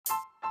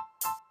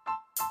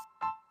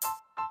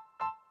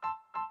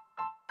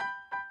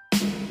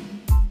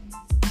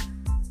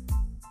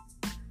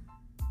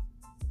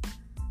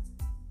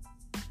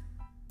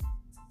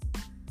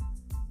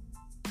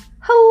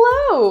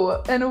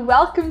Hello, and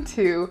welcome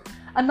to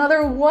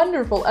another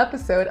wonderful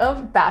episode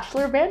of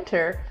Bachelor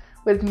Banter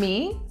with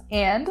me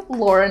and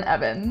Lauren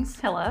Evans.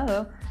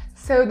 Hello.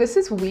 So this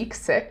is week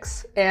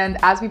 6, and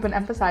as we've been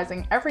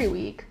emphasizing every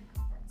week,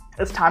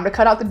 it's time to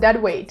cut out the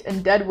dead weight,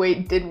 and dead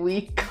weight did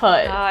we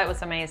cut. Oh, it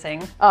was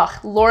amazing.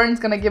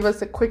 Lauren's gonna give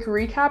us a quick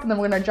recap, and then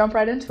we're gonna jump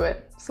right into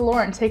it. So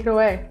Lauren, take it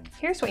away.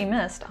 Here's what you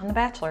missed on The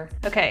Bachelor.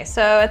 Okay,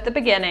 so at the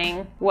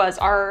beginning was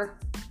our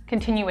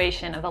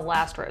continuation of the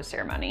last rose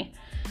ceremony.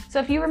 So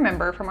if you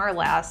remember from our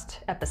last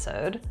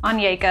episode,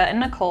 Anyeka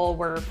and Nicole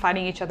were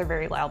fighting each other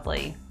very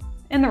loudly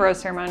in the rose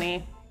ceremony.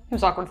 It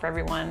was awkward for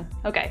everyone.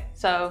 Okay,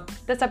 so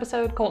this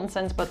episode, Colton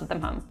sends both of them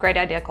home. Great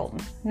idea, Colton.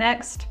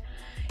 Next,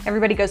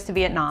 everybody goes to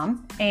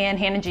Vietnam, and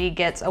Hannah G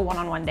gets a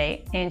one-on-one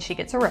date, and she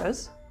gets a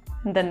rose.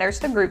 And then there's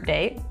the group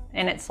date,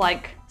 and it's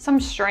like some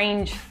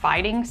strange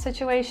fighting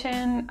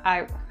situation.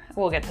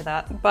 We'll get to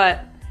that,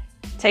 but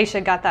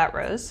Tayshia got that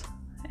rose.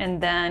 And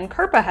then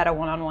Kirpa had a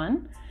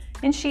one-on-one,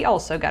 and she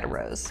also got a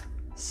rose.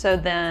 So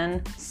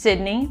then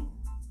Sydney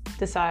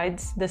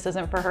decides this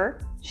isn't for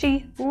her.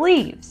 She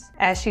leaves.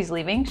 As she's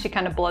leaving, she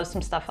kind of blows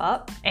some stuff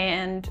up,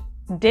 and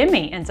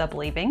Demi ends up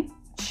leaving.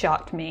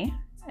 Shocked me.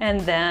 And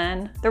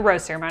then the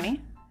rose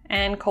ceremony,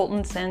 and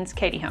Colton sends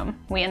Katie home.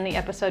 We end the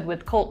episode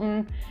with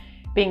Colton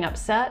being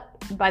upset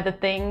by the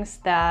things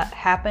that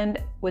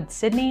happened with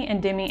Sydney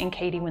and Demi and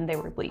Katie when they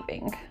were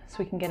leaving. So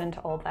we can get into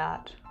all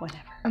that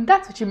whenever. And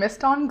that's what you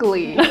missed on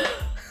Glee.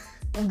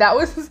 That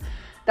was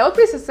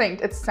pretty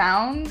succinct. It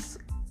sounds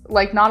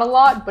like not a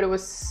lot, but it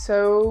was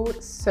so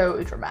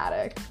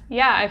dramatic.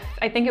 Yeah,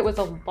 I think it was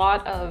a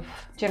lot of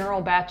general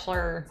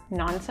Bachelor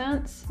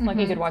nonsense. Like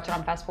you could watch it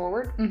on fast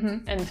forward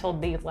until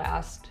the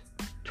last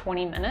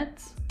 20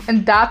 minutes.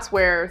 And that's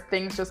where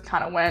things just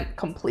kind of went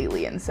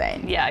completely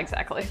insane. Yeah,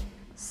 exactly.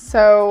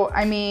 So,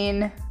 I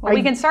mean... Well,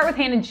 we can start with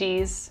Hannah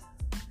G's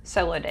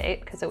solo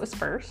date, because it was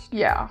first.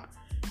 Yeah.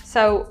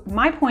 So,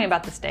 my point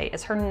about this date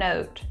is her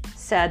note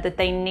said that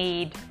they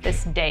need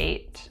this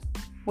date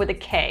with a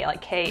K,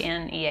 like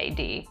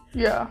K-N-E-A-D.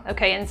 Yeah.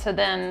 Okay, and so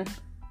then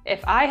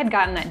if I had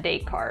gotten that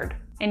date card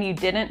and you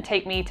didn't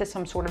take me to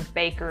some sort of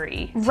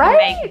bakery to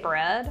make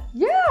bread,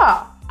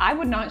 yeah, I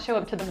would not show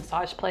up to the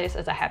massage place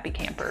as a happy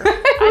camper.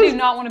 I do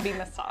not want to be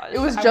massaged. It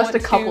was just a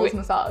couple's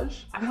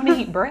massage. I want to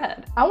eat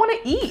bread. I want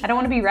to eat. I don't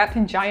want to be wrapped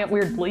in giant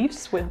weird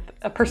leaves with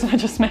a person I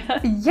just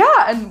met.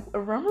 Yeah, and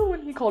remember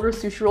when he called her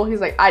sushi roll?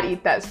 He's like, I'd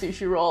eat that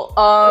sushi roll.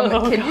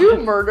 Can you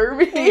murder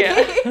me?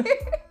 Yeah.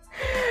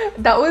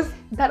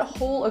 That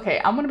whole,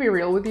 okay, I'm gonna be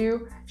real with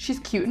you. She's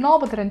cute and all,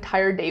 but that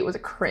entire date was a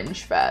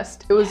cringe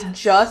fest. It was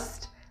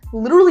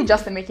literally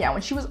just the making out.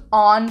 When she was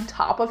on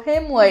top of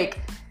him, like,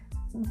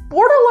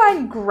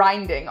 borderline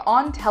grinding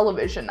on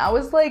television. I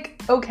was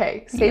like,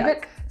 okay, save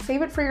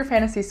it for your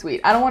fantasy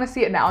suite. I don't want to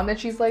see it now. And then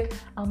she's like,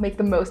 I'll make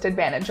the most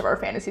advantage of our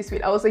fantasy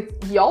suite. I was like,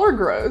 y'all are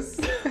gross.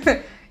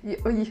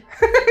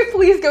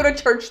 Please go to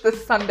church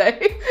this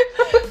Sunday.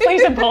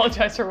 Please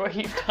apologize for what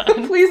you've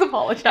done. Please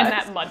apologize. In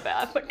that mud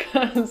bath,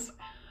 because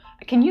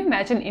can you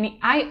imagine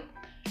I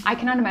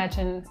cannot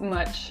imagine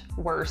much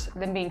worse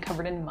than being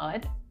covered in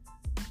mud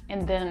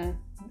and then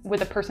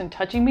with a person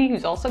touching me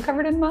who's also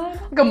covered in mud.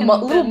 Like a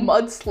little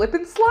mud slip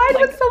and slide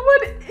with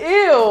someone?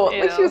 Ew.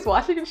 Like she was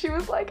watching and she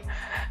was like,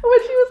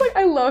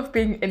 I love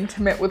being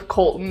intimate with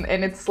Colton,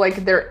 and it's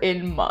like they're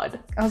in mud.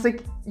 I was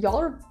like, y'all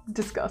are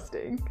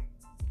disgusting.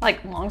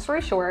 Like, long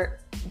story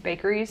short,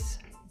 bakeries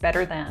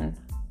better than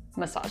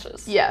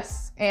massages.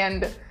 Yes,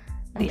 and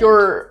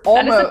you're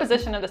almost... That is the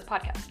position of this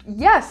podcast.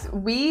 Yes,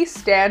 we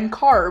stand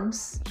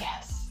carbs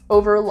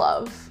over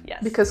love.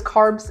 Yes. Because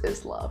carbs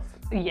is love.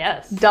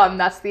 Yes. Done,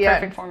 that's the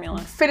end. Perfect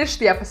formula. Finish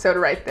the episode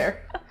right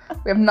there.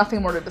 We have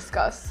nothing more to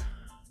discuss.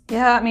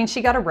 Yeah, I mean,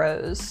 she got a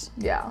rose.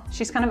 Yeah.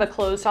 She's kind of a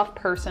closed-off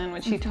person,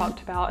 which she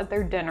talked about at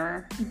their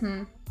dinner.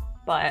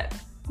 But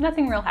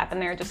nothing real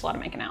happened there, just a lot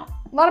of making out.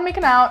 A lot of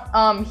making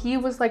out. He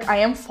was like, I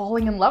am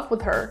falling in love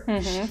with her.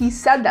 He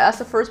said that. That's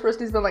the first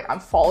person he's been like,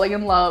 I'm falling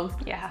in love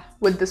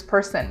with this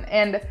person.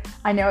 And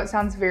I know it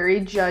sounds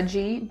very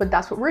judgy, but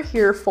that's what we're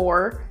here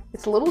for.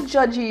 It's a little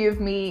judgy of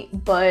me,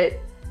 but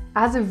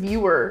as a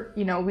viewer,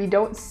 you know, we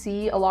don't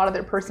see a lot of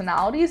their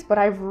personalities, but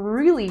I've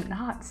really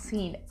not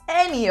seen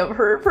any of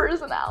her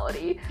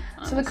personality.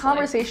 Honestly. So the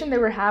conversation they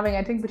were having,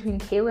 I think between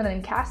Kaylin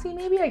and Cassie,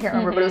 maybe, I can't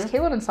remember, but it was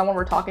Kaylin and someone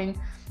were talking,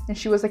 and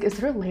she was like, is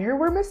there a layer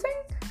we're missing?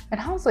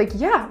 And I was like,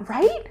 yeah,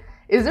 right?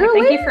 Is there a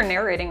layer? Thank you for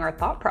narrating our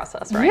thought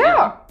process right now.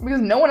 Yeah,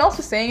 because no one else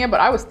was saying it,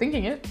 but I was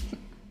thinking it.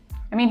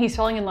 I mean, he's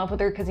falling in love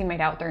with her because he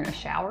made out with her in a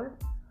shower.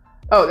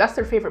 Oh, that's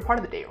their favorite part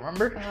of the date,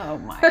 remember? Oh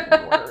my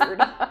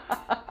word.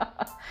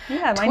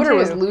 Yeah, mine Twitter too.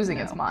 was losing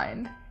its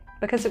mind.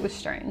 Because it was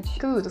strange.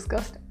 Because it was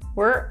disgusting.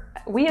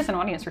 We as an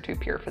audience are too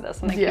pure for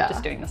this, and they keep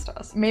just doing this to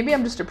us. Maybe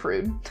I'm just a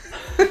prude.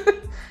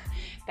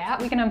 That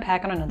we can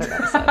unpack on another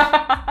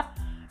episode.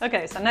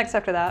 Okay, so next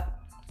after that,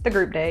 the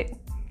group date.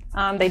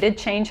 They did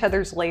change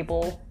Heather's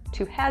label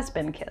to Has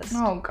Been Kissed.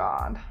 Oh,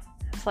 God.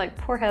 It's like,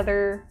 poor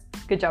Heather.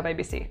 Good job,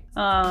 ABC.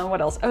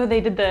 What else? Oh,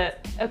 they did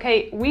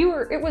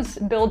it was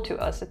billed to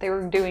us that they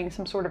were doing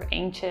some sort of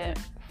ancient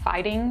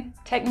fighting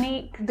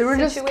technique. They were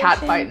just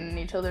catfighting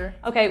each other.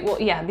 Okay,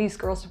 well, yeah, these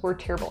girls were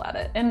terrible at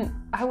it. And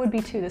I would be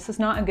too. This is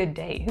not a good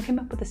date. Who came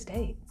up with this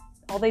date?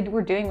 All they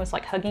were doing was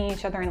like hugging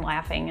each other and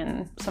laughing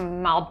and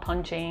some mild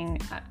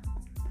punching.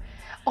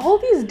 All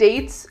these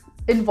dates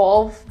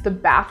involve the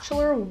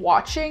Bachelor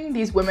watching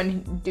these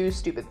women do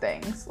stupid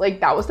things. Like,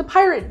 that was the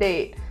pirate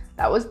date.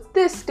 That was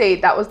this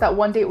date. That was that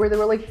one date where they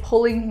were like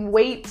pulling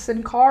weights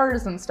and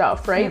cars and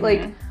stuff, right?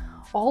 Like,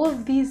 all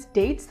of these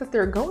dates that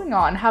they're going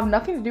on have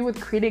nothing to do with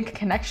creating a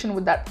connection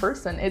with that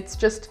person. It's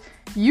just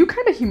you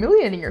kind of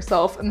humiliating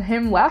yourself and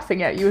him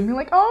laughing at you and being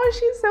like, oh,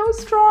 she's so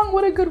strong.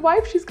 What a good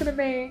wife she's gonna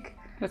make.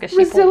 Because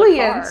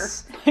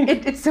Resilience.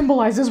 It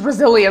symbolizes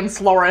resilience,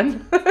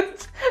 Lauren.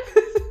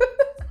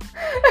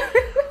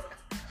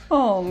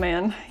 Oh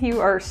man,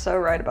 you are so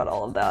right about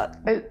all of that.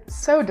 It's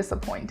so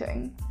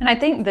disappointing. And I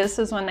think this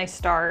is when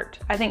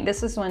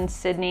this is when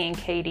Sydney and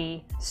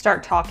Katie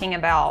start talking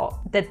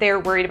about that they're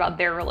worried about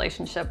their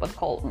relationship with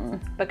Colton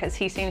because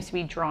he seems to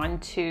be drawn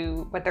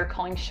to what they're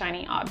calling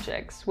shiny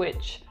objects,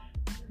 which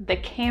the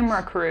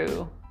camera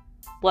crew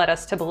led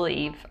us to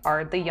believe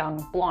are the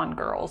young blonde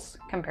girls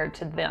compared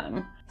to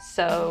them.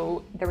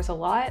 So there was a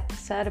lot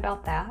said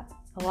about that.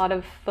 A lot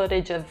of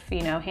footage of,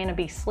 you know, Hannah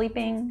B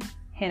sleeping,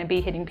 Hannah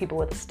B hitting people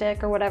with a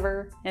stick or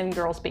whatever, and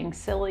girls being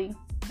silly.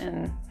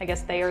 And I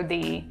guess they are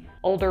the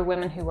older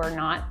women who are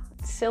not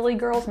silly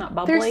girls, not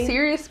bubbly. They're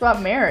serious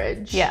about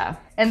marriage. Yeah.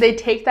 And they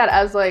take that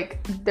as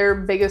like their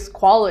biggest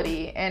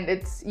quality. And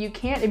it's, you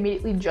can't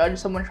immediately judge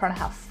someone trying to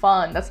have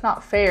fun. That's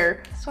not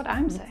fair. That's what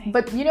I'm saying.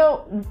 But you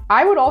know,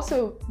 I would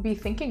also be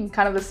thinking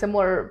kind of a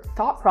similar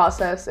thought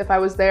process if I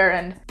was there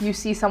and you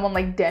see someone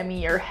like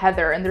Demi or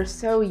Heather and they're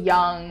so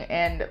young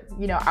and,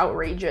 you know,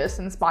 outrageous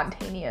and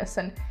spontaneous.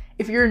 And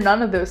if you're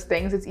none of those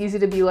things, it's easy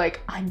to be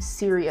like, I'm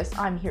serious,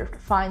 I'm here to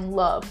find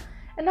love.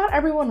 And not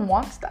everyone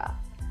wants that.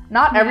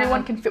 Not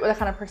everyone can fit with that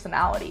kind of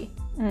personality.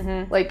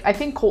 Like, I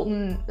think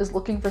Colton is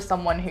looking for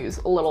someone who's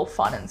a little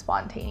fun and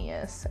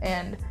spontaneous.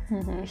 And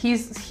he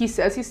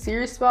says he's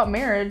serious about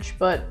marriage,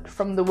 but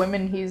from the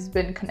women he's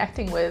been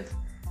connecting with,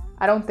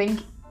 I don't think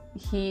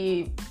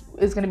he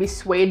is going to be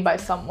swayed by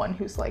someone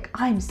who's like,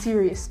 I'm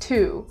serious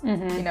too,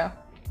 you know?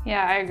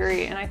 Yeah, I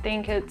agree. And I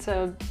think it's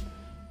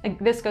like,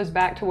 this goes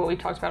back to what we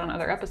talked about on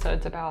other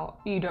episodes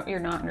about you're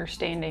not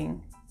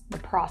understanding the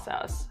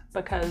process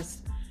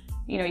because,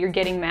 you know, you're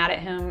getting mad at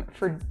him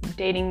for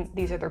dating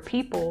these other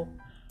people,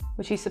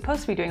 which he's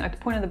supposed to be doing. Like, the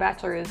point of The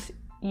Bachelor is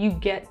you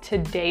get to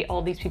date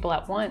all these people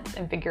at once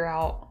and figure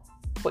out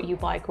what you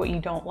like, what you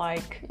don't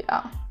like.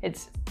 Yeah.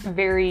 It's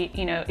very,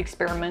 you know,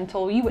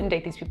 experimental. You wouldn't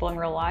date these people in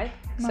real life.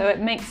 No. So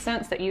it makes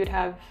sense that you would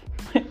have,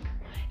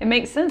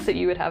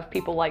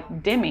 people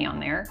like Demi on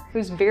there,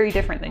 who's very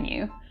different than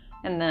you.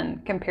 And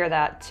then compare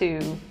that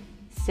to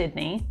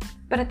Sydney.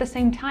 But at the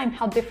same time,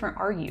 how different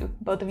are you?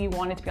 Both of you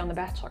wanted to be on The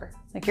Bachelor.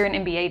 Like, you're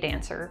an NBA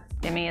dancer.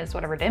 Demi is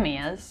whatever Demi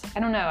is.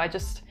 I don't know,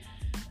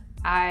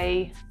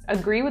 I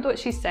agree with what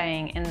she's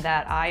saying in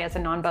that I, as a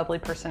non-bubbly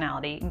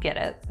personality, get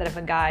it. That if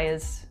a guy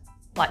is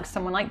like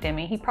someone like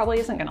Demi, he probably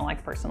isn't gonna like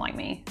a person like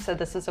me. So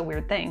this is a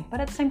weird thing. But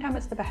at the same time,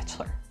 it's The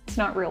Bachelor. It's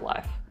not real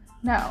life.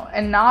 No,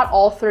 and not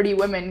all 30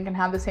 women can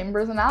have the same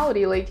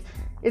personality. Like,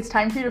 it's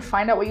time for you to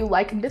find out what you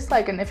like and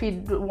dislike. And if he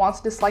wants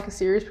to dislike a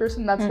serious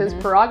person, that's his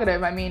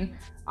prerogative. I mean,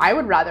 I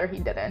would rather he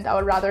didn't. I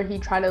would rather he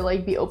try to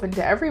like be open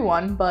to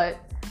everyone, but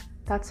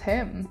that's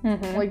him.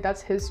 Like,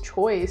 that's his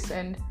choice,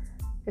 and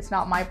it's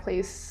not my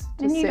place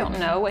to And you don't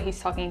know what he's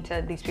talking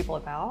to these people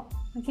about.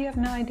 Like, you have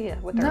no idea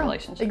what their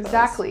relationship is.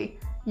 Exactly.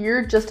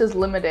 You're just as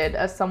limited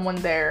as someone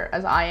there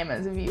as I am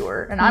as a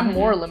viewer, and I'm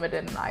more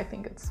limited, and I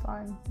think it's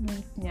fine.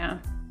 Yeah,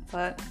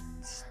 but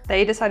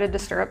they decided to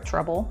stir up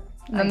trouble.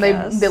 And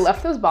then they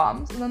left those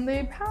bombs, and then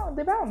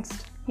they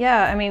bounced.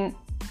 Yeah, I mean,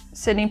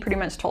 Sydney pretty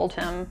much talked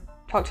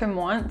to him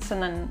once,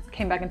 and then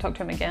came back and talked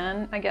to him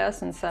again, I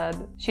guess, and said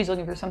she's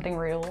looking for something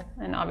real,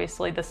 and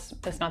obviously this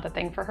is not the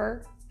thing for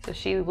her. So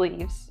she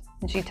leaves,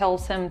 and she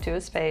tells him to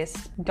his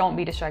face, don't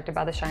be distracted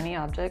by the shiny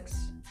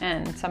objects,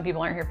 and some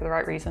people aren't here for the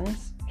right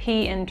reasons.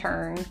 He, in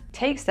turn,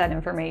 takes that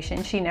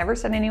information, she never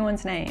said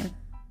anyone's name,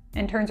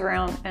 and turns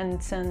around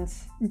and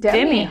sends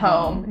Demi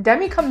home.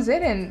 Demi comes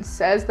in and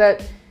says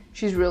that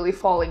she's really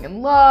falling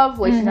in love,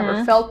 like she's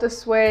never felt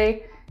this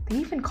way. They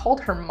even called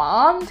her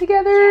mom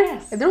together.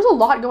 Yes. There was a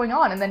lot going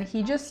on, and then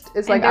he just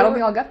is like, I don't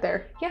think I'll get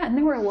there. Yeah, and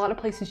there were a lot of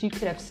places you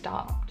could have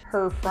stopped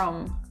her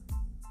from.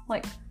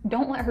 Like,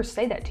 don't let her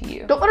say that to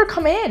you. Don't let her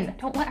come in.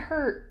 Don't let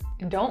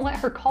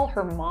her call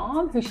her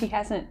mom, who she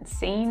hasn't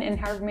seen in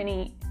however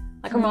many,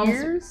 like, her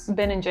mom's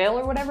been in jail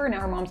or whatever, and now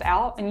her mom's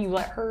out, and you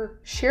let her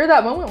share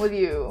that moment with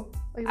you.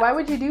 Like, why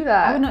would you do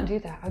that? I would not do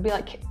that. I'd be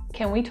like,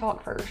 can we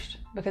talk first?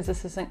 Because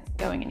this isn't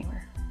going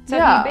anywhere. So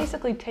he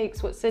basically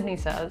takes what Sydney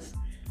says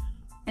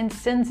and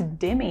sends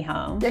Demi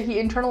home. Yeah, he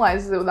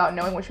internalizes it without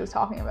knowing what she was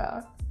talking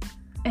about.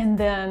 And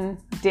then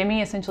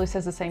Demi essentially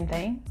says the same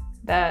thing,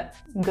 that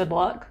good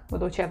luck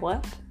with what you have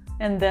left.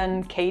 And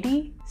then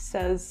Katie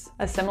says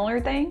a similar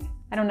thing.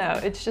 I don't know,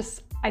 it's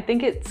just,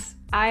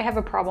 I have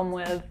a problem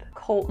with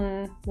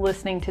Colton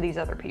listening to these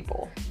other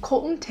people.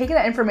 Colton taking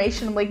that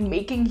information and like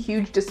making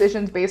huge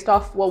decisions based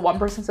off what one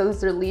person says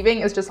as they're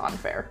leaving is just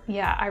unfair.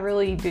 Yeah, I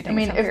really do think I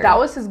mean, if that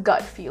was his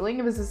gut feeling,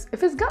 if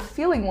his gut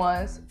feeling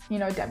was, you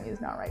know, Demi is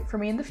not right for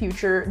me in the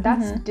future,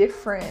 that's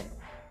different.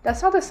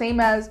 That's not the same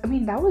as, I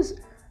mean, that was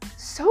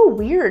so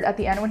weird at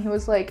the end when he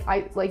was like,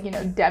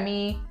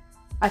 Demi,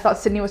 I thought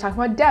Sydney was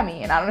talking about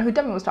Demi, and I don't know who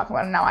Demi was talking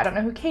about, and now I don't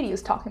know who Katie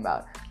is talking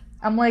about.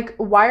 I'm like,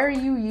 why are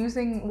you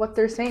using what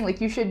they're saying? Like,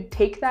 you should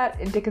take that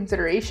into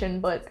consideration,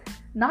 but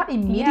not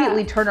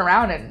immediately turn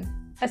around and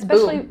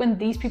especially boom. When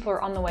these people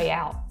are on the way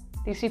out.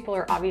 These people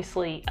are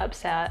obviously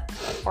upset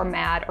or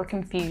mad or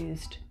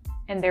confused,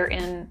 and they're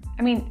in,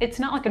 I mean, it's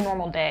not like a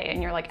normal day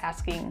and you're like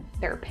asking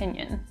their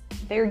opinion.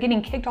 They're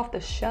getting kicked off the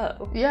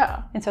show.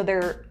 Yeah. And so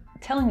they're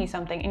telling you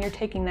something and you're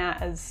taking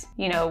that as,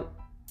 you know,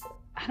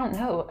 I don't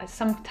know, as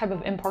some type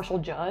of impartial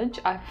judge.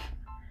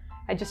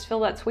 I just feel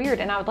that's weird,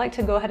 and I would like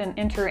to go ahead and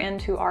enter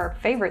into our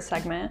favorite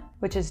segment,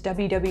 which is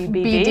WWBD.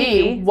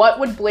 BD.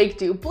 What would Blake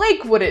do?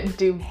 Blake wouldn't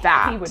do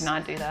that. He would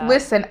not do that.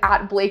 Listen,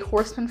 at Blake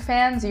Horstmann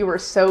fans, you were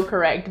so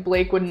correct.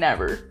 Blake would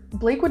never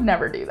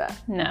do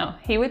that. No,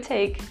 he would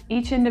take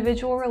each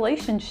individual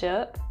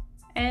relationship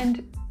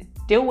and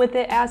deal with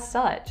it as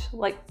such.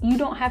 Like, you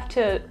don't have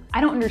to,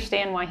 I don't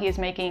understand why he's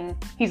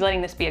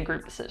letting this be a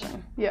group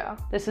decision. Yeah.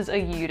 This is a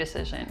you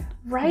decision.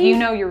 Right? You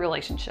know your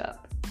relationship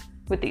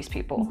with these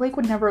people. Blake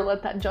would never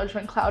let that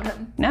judgment cloud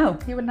him. No.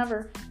 He would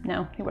never.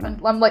 No, he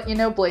wouldn't. I'm letting you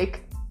know,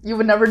 Blake, you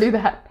would never do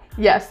that.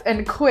 Yes,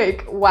 and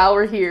quick, while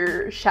we're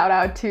here, shout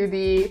out to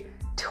the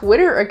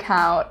Twitter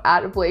account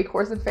at Blake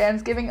Horstmann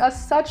fans, giving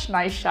us such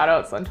nice shout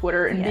outs on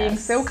Twitter and being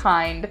so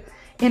kind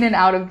in and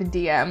out of the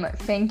DM.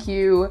 Thank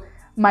you,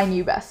 my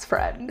new best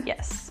friend.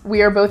 Yes.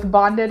 We are both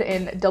bonded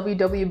in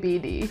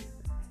WWBD.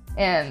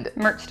 And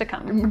merch to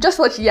come. Just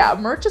to let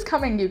you, merch is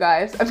coming, you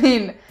guys. I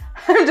mean,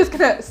 I'm just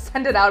gonna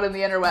send it out in the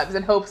interwebs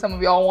and hope some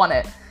of y'all want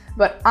it.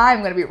 But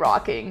I'm gonna be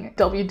rocking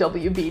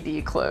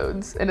WWBD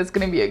clothes, and it's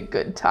gonna be a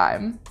good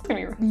time.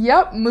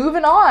 Yep,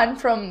 moving on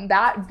from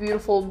that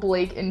beautiful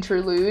Blake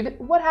interlude,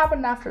 what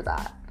happened after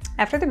that?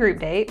 After the group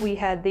date, we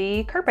had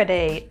the Kirpa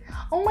date.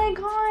 Oh my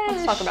gosh.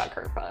 Let's talk about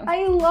Kirpa.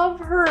 I love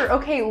her.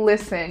 Okay,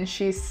 listen,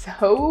 she's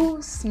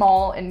so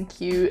small and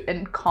cute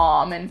and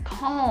calm and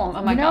calm.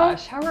 Oh my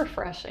gosh, how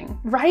refreshing.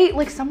 Right?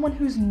 Like someone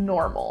who's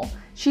normal.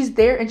 She's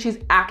there and she's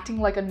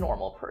acting like a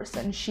normal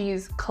person.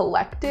 She's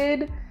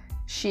collected.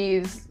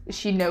 She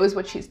knows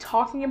what she's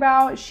talking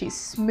about. She's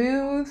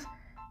smooth.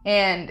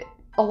 And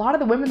a lot of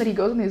the women that he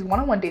goes on these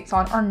one-on-one dates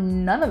on are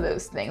none of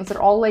those things.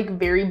 They're all like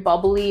very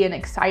bubbly and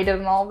excited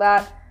and all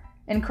that.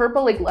 And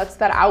Kirpa like lets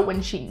that out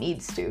when she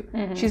needs to.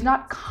 She's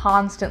not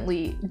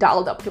constantly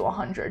dialed up to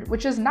 100,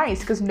 which is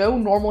nice because no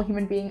normal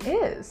human being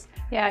is.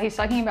 Yeah, he's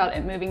talking about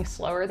it moving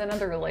slower than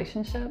other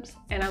relationships.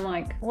 And I'm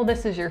like, well,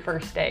 this is your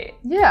first date.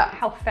 Yeah.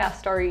 How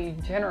fast are you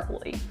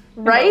generally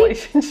in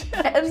relationships?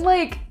 And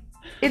like,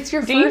 it's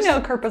your Do you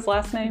know Kirpa's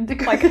last name?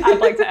 Like, I'd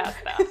like to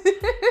ask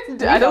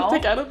that. I don't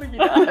think he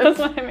does. That's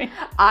what I mean.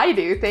 I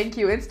do. Thank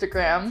you,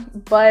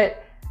 Instagram.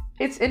 But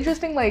it's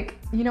interesting, like,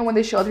 you know, when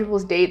they show other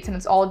people's dates and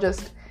it's all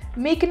just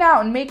making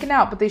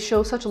out, but they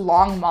show such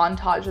long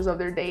montages of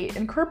their date.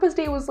 And Kirpa's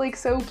date was like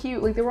so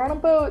cute. Like, they were on a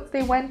boat,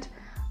 they went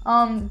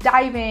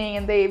diving,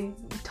 and they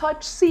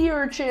touched sea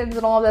urchins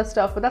and all of that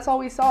stuff, but that's all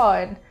we saw.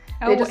 And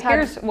they just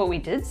here's what we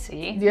did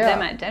see.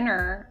 Them at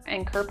dinner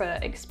and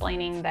Kirpa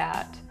explaining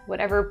that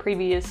whatever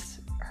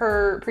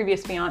her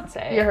previous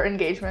fiance. Yeah, her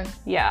engagement.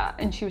 Yeah,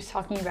 and she was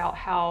talking about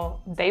how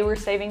they were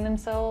saving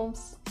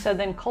themselves. So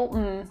then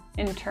Colton,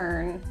 in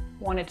turn,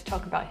 wanted to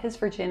talk about his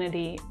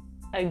virginity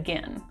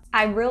again.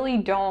 I really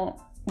don't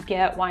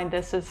get why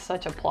this is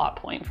such a plot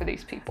point for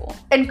these people.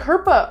 And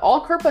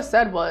all Kirpa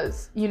said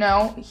was, you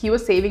know, he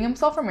was saving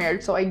himself for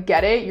marriage, so I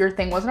get it, your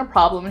thing wasn't a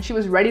problem, and she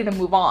was ready to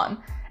move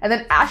on. And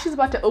then as she's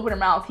about to open her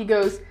mouth, he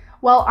goes,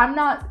 well,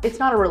 it's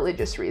not a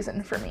religious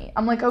reason for me.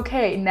 I'm like,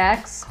 okay,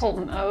 next.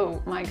 Colton,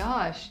 oh my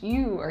gosh,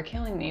 you are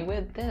killing me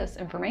with this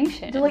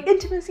information. They're like,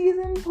 intimacy is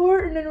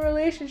important in a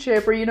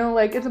relationship, or, you know,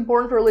 like, it's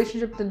important for a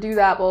relationship to do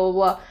that, blah, blah,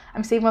 blah.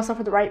 I'm saving myself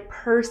for the right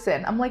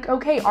person. I'm like,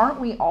 okay,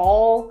 aren't we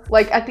all?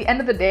 Like, at the end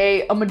of the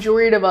day, a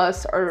majority of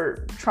us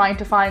are trying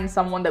to find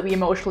someone that we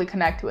emotionally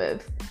connect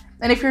with.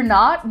 And if you're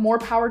not, more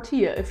power to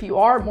you. If you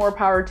are, more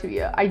power to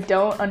you. I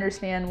don't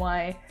understand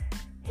why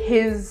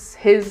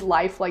his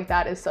life like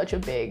that is such a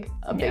big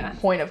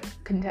point of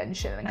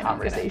contention and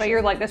conversation. But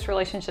you're like, this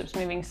relationship's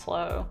moving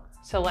slow,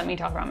 so let me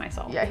talk about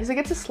myself. Yeah, he's like,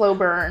 it's a slow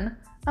burn.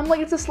 I'm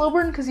like, it's a slow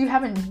burn because you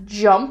haven't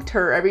jumped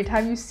her every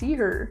time you see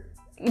her.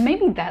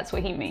 Maybe that's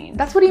what he means.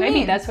 That's what he means.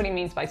 Maybe that's what he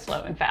means by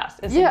slow and fast.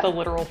 It's the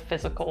literal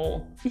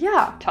physical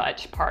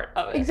touch part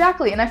of it.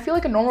 Exactly. And I feel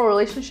like a normal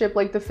relationship,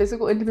 like the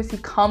physical intimacy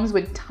comes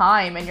with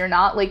time, and you're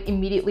not like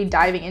immediately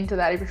diving into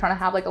that if you're trying to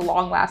have like a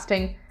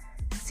long-lasting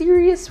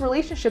serious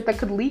relationship that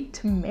could lead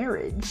to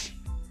marriage.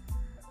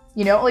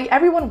 You know, like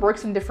everyone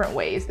works in different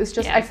ways. It's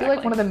just, I feel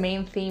like one of the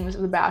main themes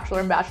of The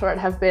Bachelor and Bachelorette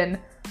have been,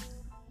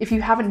 if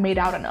you haven't made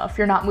out enough,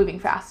 you're not moving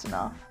fast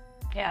enough.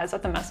 Yeah, is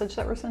that the message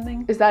that we're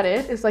sending? Is that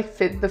it? Is like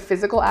the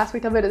physical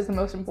aspect of it is the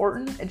most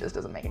important? It just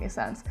doesn't make any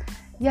sense.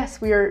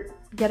 Yes, we are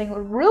getting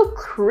real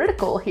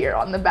critical here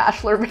on the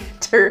Bachelor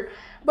Banter.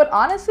 But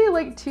honestly,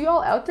 like, to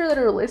y'all out there that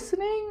are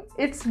listening,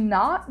 it's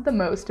not the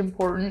most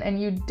important,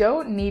 and you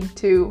don't need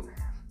to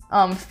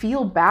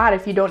feel bad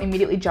if you don't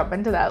immediately jump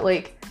into that.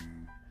 Like,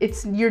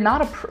 you're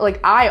not like,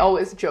 I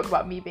always joke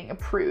about me being a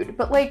prude,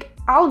 but like,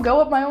 I'll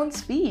go at my own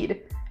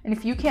speed. And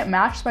if you can't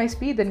match my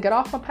speed, then get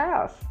off my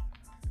path.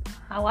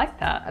 I like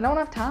that. I don't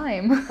have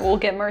time. We'll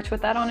get merch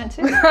with that on it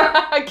too.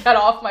 Get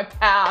off my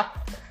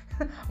path.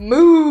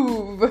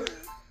 Move.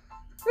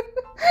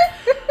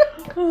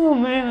 Oh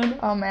man.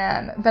 Oh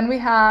man. Then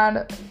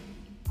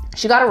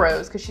she got a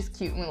rose because she's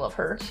cute and we love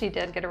her. She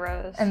did get a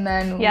rose. And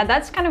then... Yeah,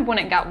 that's kind of when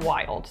it got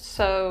wild.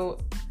 So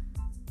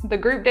the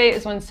group date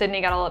is when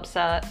Sydney got all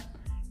upset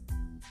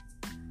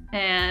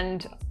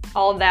and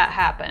all that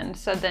happened.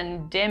 So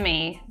then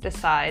Demi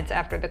decides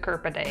after the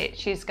Kerpa date,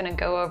 she's gonna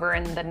go over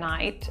in the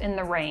night, in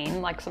the rain,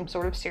 like some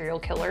sort of serial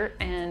killer,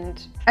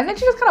 and then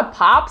she just kind of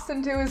pops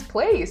into his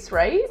place,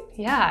 right?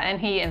 Yeah, and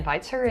he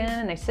invites her in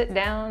and they sit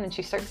down and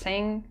she starts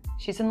saying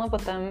she's in love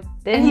with him.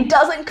 Then and he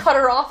doesn't cut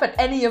her off at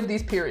any of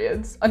these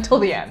periods until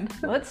the end.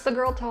 Lets the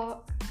girl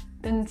talk,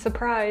 then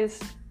surprise,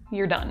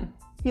 you're done.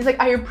 He's like,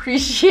 I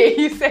appreciate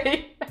you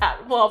saying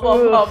that, blah, blah,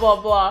 blah, blah,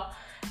 blah.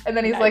 And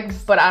then he's like,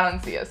 but I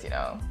don't see us,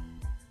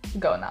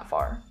 going that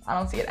far. I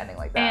don't see it ending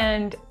like that.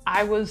 And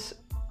I was,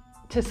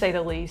 to say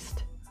the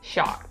least,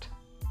 shocked.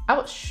 I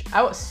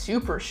was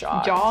super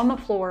shocked. Jaw on the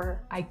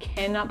floor. I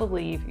cannot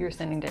believe you're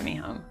sending Demi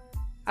home.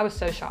 I was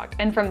so shocked.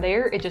 And from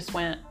there, it just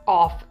went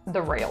off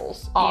the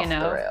rails.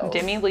 The rails.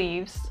 Demi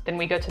leaves. Then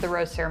we go to the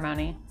rose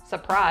ceremony.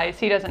 Surprise,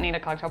 he doesn't need a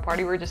cocktail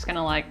party. We're just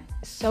gonna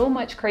so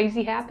much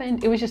crazy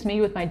happened. It was just me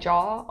with my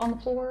jaw on the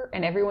floor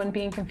and everyone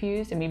being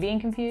confused and me being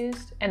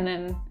confused. And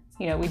then,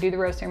 we do the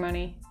rose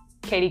ceremony.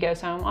 Katie goes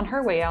home. On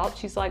her way out,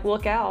 she's like,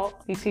 look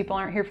out. These people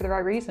aren't here for the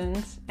right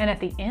reasons. And at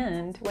the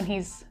end, when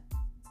he's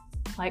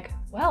like,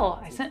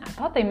 well, I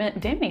thought they meant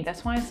Demi.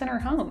 That's why I sent her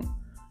home.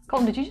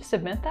 Colton, did you just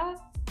admit that?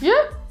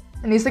 Yeah.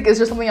 And he's like, is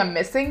there something I'm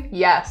missing?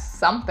 Yes,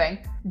 something.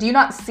 Do you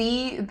not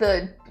see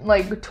the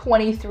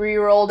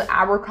 23-year-old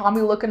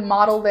Abercrombie looking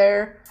model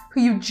there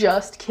who you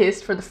just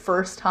kissed for the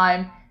first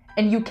time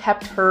and you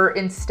kept her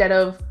instead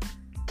of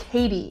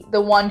Katie,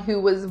 the one who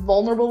was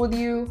vulnerable with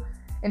you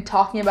and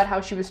talking about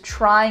how she was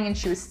trying and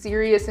she was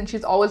serious and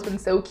she's always been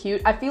so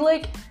cute? I feel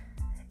like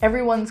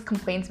everyone's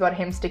complaints about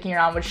him sticking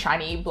around with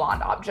shiny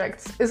blonde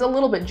objects is a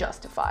little bit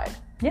justified.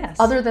 Yes.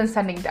 Other than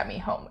sending Demi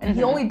home. And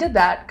he only did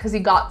that because he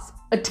got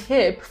a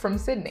tip from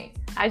Sydney.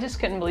 I just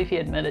couldn't believe he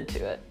admitted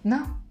to it.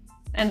 No.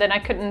 And then I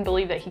couldn't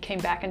believe that he came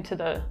back into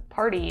the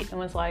party and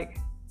was like,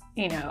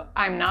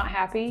 I'm not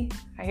happy.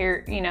 I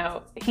hear,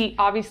 he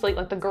obviously,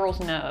 the girls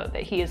know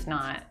that he is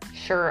not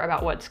sure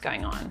about what's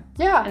going on.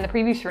 Yeah. And the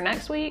previews for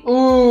next week.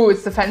 Ooh,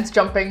 it's the fence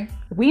jumping.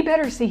 We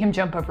better see him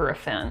jump over a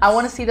fence. I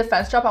want to see the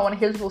fence jump. I want to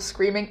hear people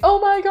screaming, oh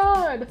my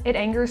God. It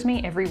angers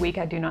me every week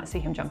I do not see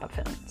him jump a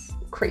fence.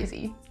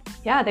 Crazy.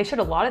 Yeah, they showed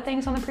a lot of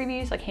things on the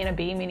previews, like Hannah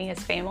B meeting his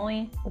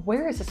family.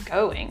 Where is this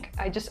going?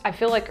 I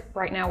feel like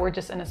right now we're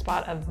just in a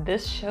spot of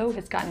this show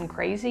has gotten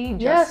crazy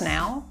just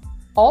now.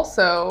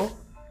 Also,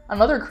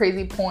 another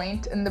crazy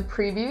point in the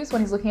previews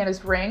when he's looking at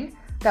his ring,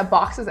 that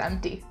box is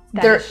empty.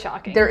 That is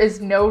shocking. There is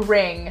no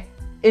ring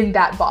in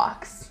that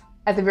box.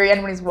 At the very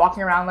end when he's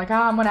walking around like,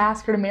 I'm gonna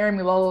ask her to marry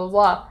me, blah, blah,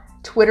 blah.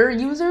 Twitter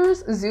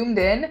users zoomed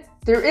in.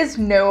 There is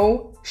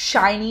no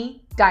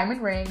shiny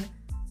diamond ring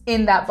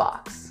in that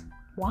box.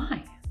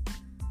 Why?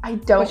 I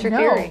don't know. What's your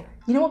theory?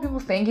 You know what people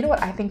think? You know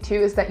what I think too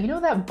is that,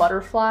 that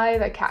butterfly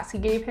that Cassie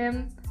gave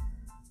him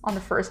on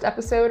the first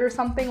episode or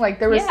something?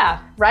 There was,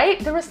 right?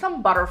 There was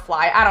some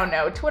butterfly. I don't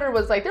know. Twitter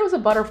was like, there was a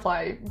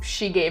butterfly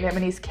she gave him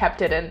and he's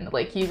kept it and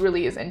he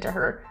really is into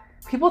her.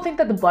 People think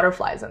that the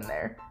butterfly's in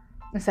there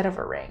instead of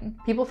a ring.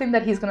 People think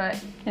that he's gonna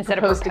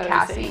propose to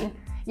Cassie.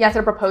 Yeah, instead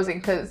of proposing,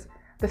 because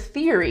the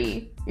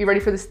theory, you ready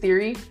for this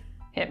theory?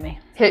 Hit me.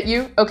 Hit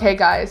you? Okay,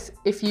 guys,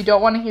 if you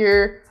don't want to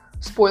hear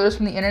spoilers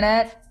from the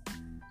internet,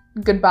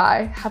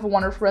 goodbye. Have a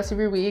wonderful rest of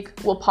your week.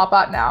 We'll pop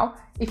out now.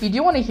 If you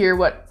do want to hear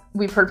what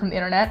we've heard from the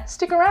internet,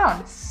 stick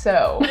around.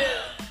 So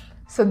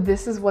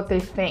this is what they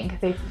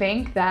think. They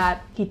think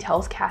that he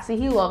tells Cassie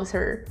he loves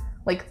her,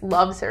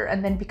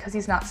 and then because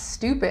he's not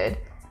stupid,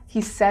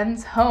 he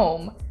sends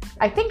home,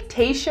 I think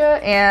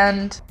Tayshia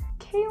and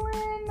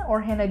Kaylin or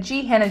Hannah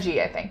G,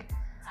 I think.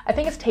 I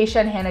think it's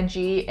Tayshia and Hannah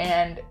G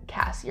and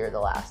Cassie are the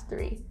last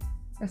three.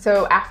 And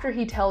so after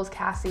he tells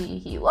Cassie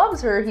he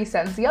loves her, he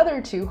sends the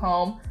other two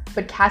home,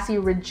 but Cassie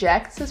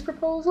rejects his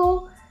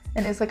proposal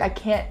and is like, I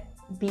can't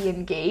be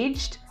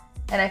engaged.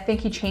 And I think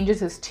he changes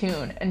his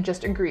tune and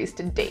just agrees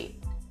to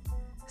date.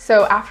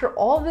 So after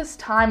all this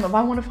time of,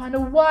 I want to find a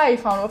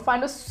wife, I want to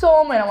find a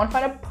soulmate, I want to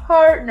find a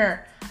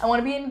partner, I want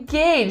to be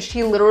engaged,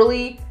 he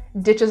literally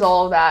ditches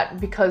all of that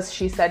because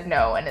she said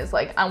no and is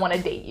like, I want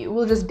to date you,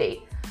 we'll just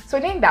date. So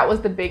I think that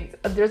was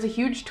there's a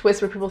huge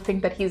twist where people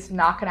think that he's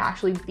not going to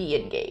actually be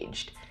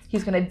engaged.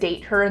 He's going to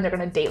date her and they're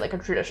going to date like a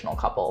traditional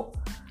couple.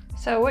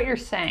 So what you're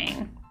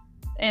saying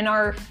in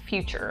our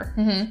future,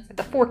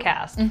 the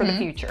forecast for the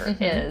future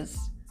is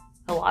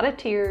a lot of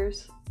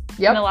tears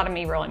and a lot of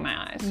me rolling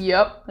my eyes.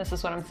 Yep. This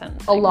is what I'm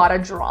sensing. A lot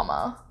of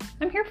drama.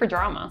 I'm here for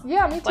drama.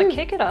 Yeah, me too. Like,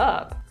 kick it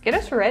up. Get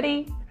us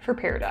ready for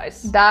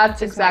Paradise.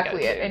 That's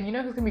exactly it. And you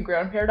know who's gonna be great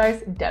on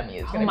Paradise? Demi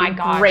is gonna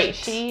be great.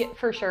 She,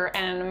 for sure.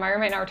 And my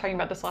roommate and I were talking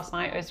about this last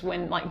night, is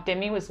when like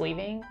Demi was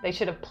leaving, they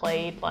should have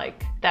played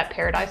like that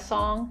Paradise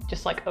song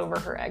just like over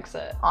her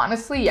exit.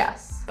 Honestly,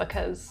 yes.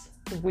 Because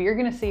we're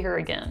gonna see her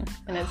again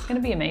and it's gonna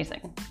be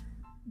amazing.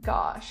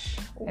 Gosh.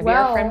 Maybe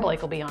our friend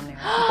Blake will be on there.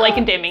 Blake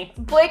and Demi.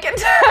 Blake and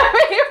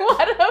Demi.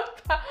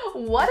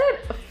 What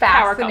a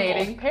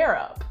fascinating pair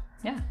up.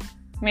 Yeah.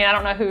 I mean, I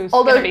don't know who's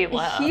going to be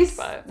left. He's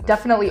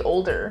definitely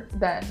older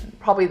than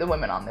probably the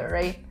women on there,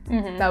 right?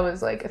 That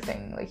was like a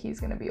thing. Like, he's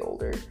going to be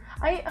older.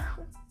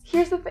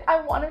 Here's the thing.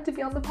 I want him to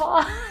be on the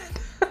pod.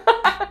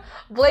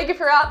 Blake, if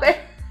you're out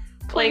there.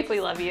 Blake,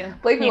 we love you.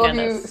 Blake, we love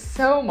you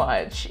so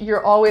much.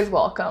 You're always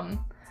welcome.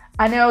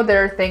 I know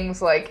there are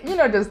things like, you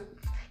know, just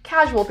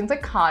casual things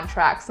like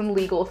contracts and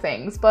legal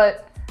things,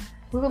 but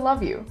we would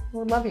love you. We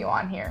would love you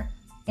on here.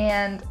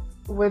 And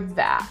with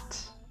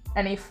that,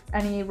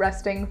 any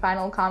resting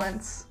final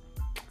comments?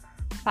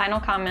 Final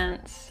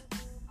comments.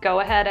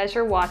 Go ahead as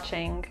you're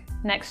watching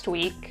next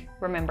week.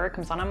 Remember, it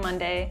comes on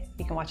Monday.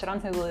 You can watch it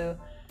on Hulu.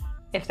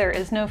 If there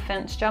is no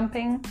fence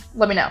jumping,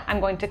 let me know.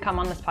 I'm going to come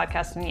on this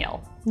podcast and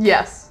yell.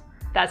 Yes.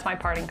 That's my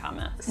parting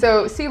comment.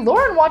 So, see,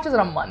 Lauren watches it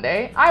on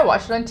Monday. I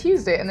watch it on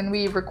Tuesday, and then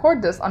we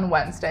record this on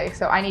Wednesday.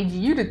 So I need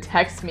you to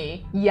text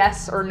me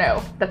yes or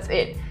no. That's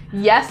it.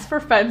 Yes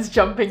for fence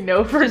jumping,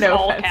 no for just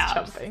no fence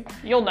caps. Jumping.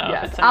 You'll know.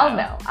 Yes, if it's a I'll no.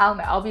 know. I'll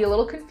know. I'll be a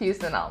little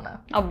confused, and I'll know.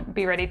 I'll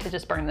be ready to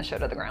just burn the show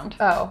to the ground.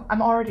 Oh,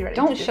 I'm already ready.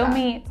 Don't show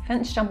me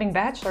fence jumping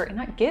Bachelor and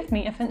not give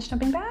me a fence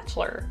jumping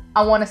Bachelor.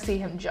 I want to see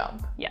him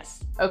jump.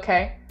 Yes.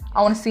 Okay.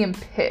 I want to see him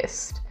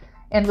pissed.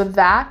 And with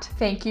that,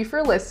 thank you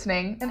for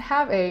listening, and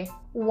have a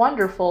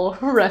wonderful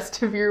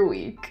rest of your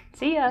week.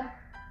 See ya.